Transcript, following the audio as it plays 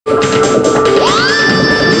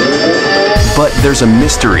there's a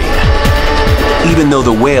mystery. Even though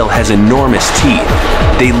the whale has enormous teeth,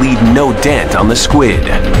 they leave no dent on the squid.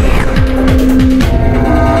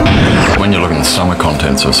 When you look at the stomach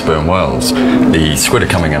contents of sperm whales, the squid are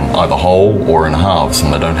coming in either whole or in halves,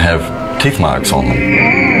 and they don't have teeth marks on them.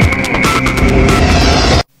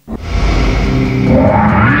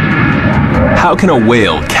 How can a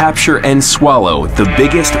whale capture and swallow the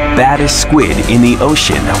biggest, baddest squid in the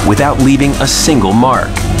ocean without leaving a single mark?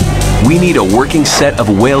 We need a working set of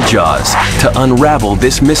whale jaws to unravel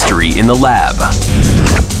this mystery in the lab.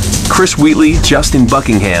 Chris Wheatley, Justin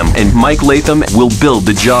Buckingham, and Mike Latham will build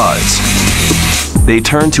the jaws. They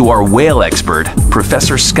turn to our whale expert,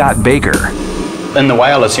 Professor Scott Baker. In the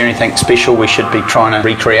whale, is there anything special we should be trying to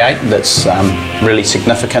recreate that's really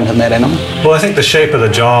significant in that animal? Well, I think the shape of the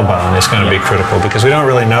jawbone is going to be critical because we don't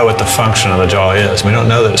really know what the function of the jaw is. We don't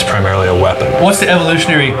know that it's primarily a weapon. What's the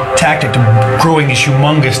evolutionary tactic to growing these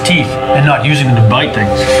humongous teeth and not using them to bite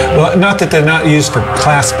things? Well, not that they're not used for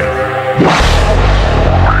clasping.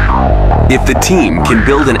 If the team can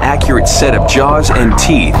build an accurate set of jaws and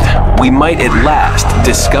teeth, we might at last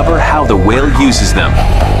discover how the whale uses them.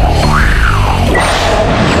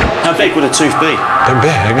 How big would a tooth be? They're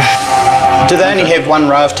big. Do they only have one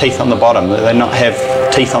row of teeth on the bottom? Do they not have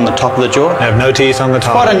teeth on the top of the jaw? They have no teeth on the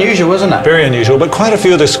top. Quite unusual, isn't it? Very unusual, but quite a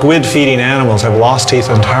few of the squid-feeding animals have lost teeth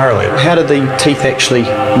entirely. How do the teeth actually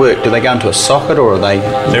work? Do they go into a socket or are they...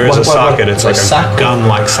 There is a socket. It's like a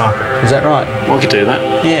gum-like socket. Is that right? Well, we could do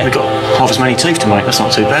that. Yeah. We've got half as many teeth to make. That's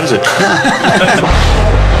not too bad, is it?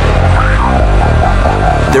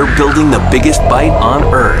 They're building the biggest bite on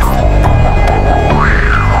Earth.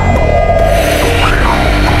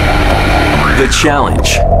 The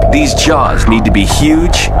challenge: these jaws need to be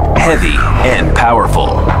huge, heavy, and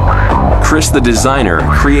powerful. Chris, the designer,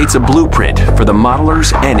 creates a blueprint for the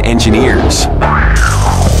modelers and engineers.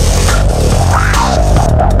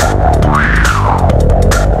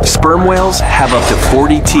 Sperm whales have up to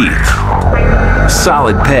 40 teeth,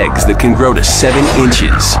 solid pegs that can grow to 7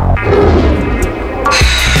 inches.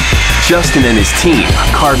 Justin and his team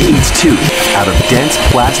carve each tooth out of dense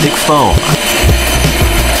plastic foam.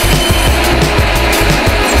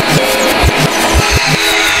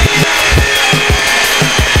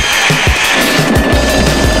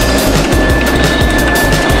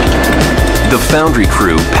 The foundry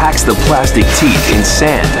crew packs the plastic teeth in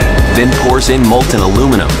sand, then pours in molten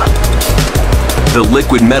aluminum. The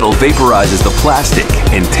liquid metal vaporizes the plastic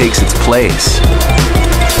and takes its place.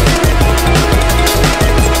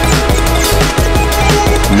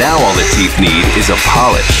 Now all the teeth need is a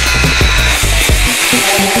polish.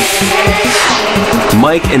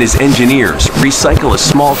 Mike and his engineers recycle a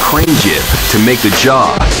small crane jib to make the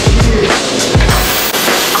jaw.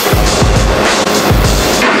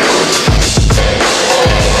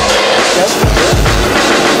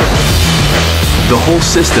 The whole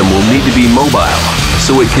system will need to be mobile,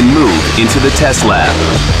 so it can move into the test lab.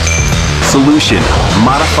 Solution: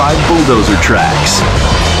 modified bulldozer tracks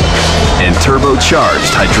and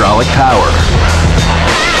turbocharged hydraulic power.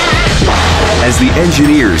 As the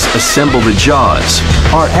engineers assemble the jaws,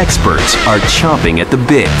 our experts are chomping at the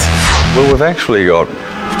bit. Well, we've actually got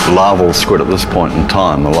larval squid at this point in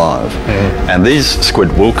time alive, and these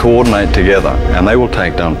squid will coordinate together and they will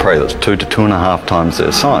take down prey that's 2 to 2.5 times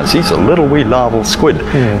their size. These are little wee larval squid.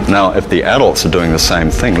 Now if the adults are doing the same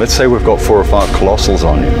thing, let's say we've got 4 or 5 colossals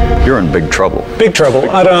on you, you're in big trouble. Big trouble?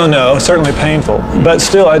 I don't know, certainly painful, but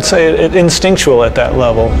still I'd say it's instinctual at that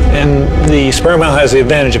level, and the sperm whale has the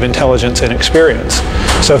advantage of intelligence and experience.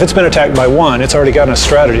 So if it's been attacked by 1, it's already got a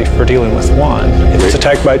strategy for dealing with 1. If it's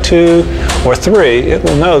attacked by 2 or 3, it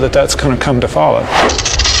will know that that's going to come to follow.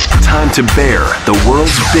 Time to bear the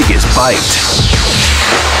world's biggest bite.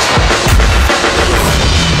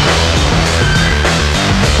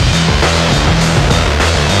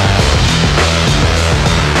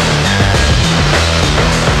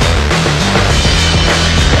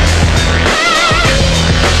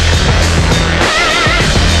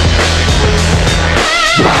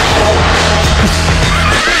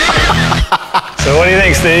 So what do you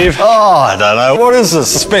think, Steve? Oh, I don't know. What is this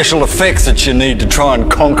special effects that you need to try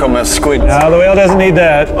and conquer my squid? No, the whale doesn't need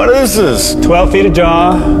that. What is this? 12 feet of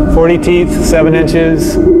jaw, 40 teeth, 7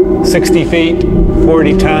 inches, 60 feet,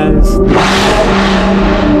 40 tons.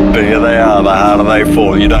 Bigger they are, the harder they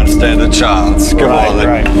fall. You don't stand a chance. Come on then.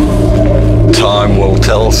 Right. Time will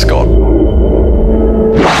tell, Scott.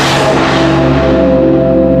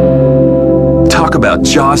 Talk about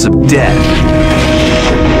jaws of death.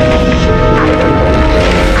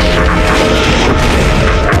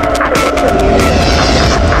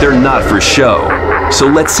 They're not for show. So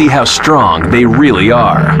let's see how strong they really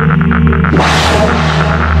are.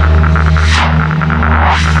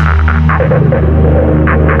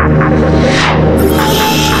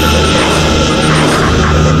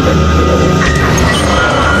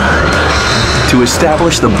 To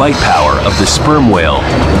establish the bite power of the sperm whale,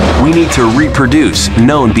 we need to reproduce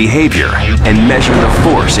known behavior and measure the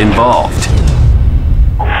force involved.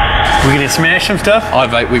 We're gonna smash some stuff? I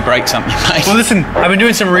vote we break something, mate. Well, listen, I've been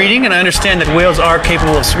doing some reading and I understand that whales are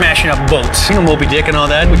capable of smashing up boats. You know, Moby Dick and all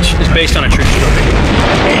that, which is based on a true story.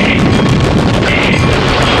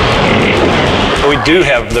 We do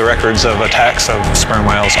have the records of attacks of sperm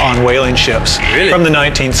whales on whaling ships from the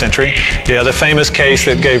 19th century. Yeah, the famous case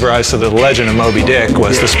that gave rise to the legend of Moby Dick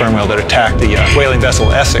was the sperm whale that attacked the whaling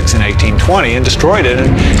vessel Essex in 1820 and destroyed it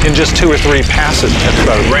in just 2 or 3 passes at the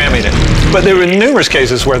boat, ramming it. But there were numerous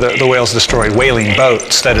cases where the whales destroyed whaling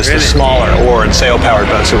boats, that is the smaller oar and sail-powered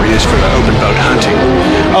boats that were used for the open boat hunting.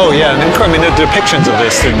 Oh yeah, and I mean the depictions of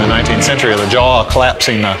this in the 19th century, the jaw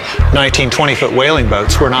collapsing the 19, 20-foot whaling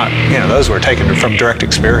boats were not, you know, those were taken from direct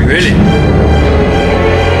experience. Really?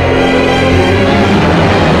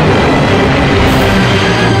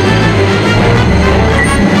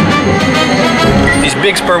 These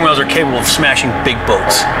big sperm whales are capable of smashing big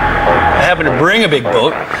boats. I happen to bring a big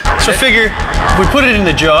boat, so I figure if we put it in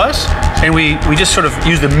the jaws and we just sort of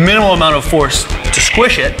use the minimal amount of force to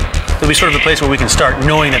squish it, there'll be sort of the place where we can start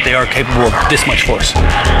knowing that they are capable of this much force.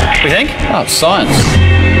 What do you think? Oh, it's science.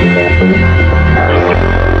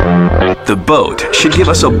 The boat should give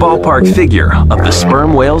us a ballpark figure of the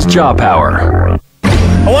sperm whale's jaw power.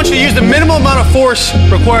 I want you to use the minimal amount of force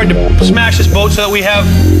required to smash this boat so that we have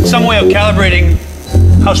some way of calibrating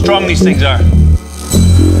how strong these things are.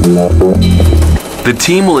 The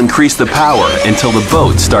team will increase the power until the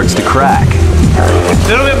boat starts to crack. A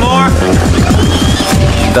little bit more.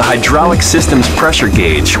 The hydraulic system's pressure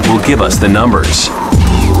gauge will give us the numbers.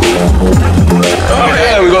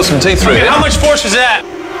 Yeah, we've got some teeth through Okay, here. how much force is that?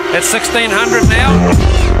 It's 1,600 now.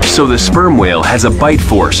 So the sperm whale has a bite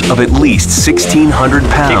force of at least 1,600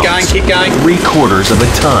 pounds. Keep going. 3/4 of a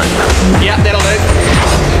ton. Yeah, that'll do.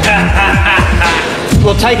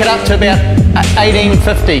 We'll take it up to about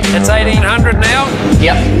 1850. It's 1,800 now.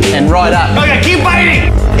 Yep, and right up. Okay, keep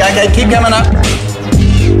biting. Okay, keep coming up.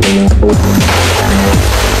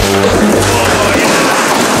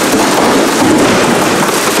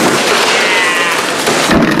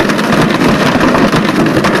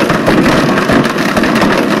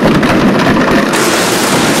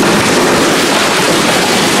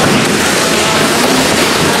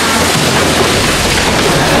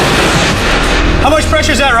 How much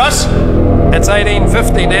pressure is that, Russ? It's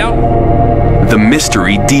 1,850 now. The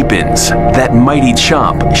mystery deepens. That mighty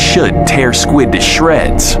chomp should tear squid to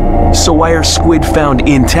shreds. So why are squid found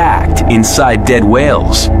intact inside dead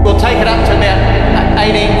whales? We'll take it up to about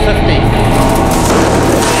 1850.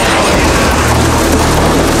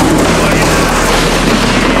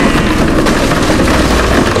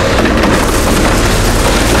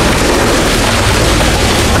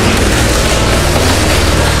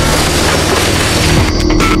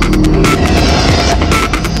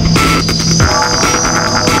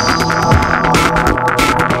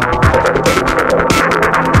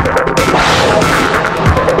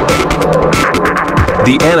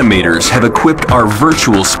 The animators have equipped our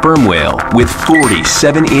virtual sperm whale with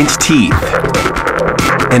 47-inch teeth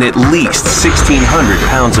and at least 1,600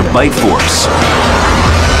 pounds of bite force.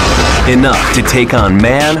 Enough to take on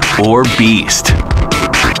man or beast.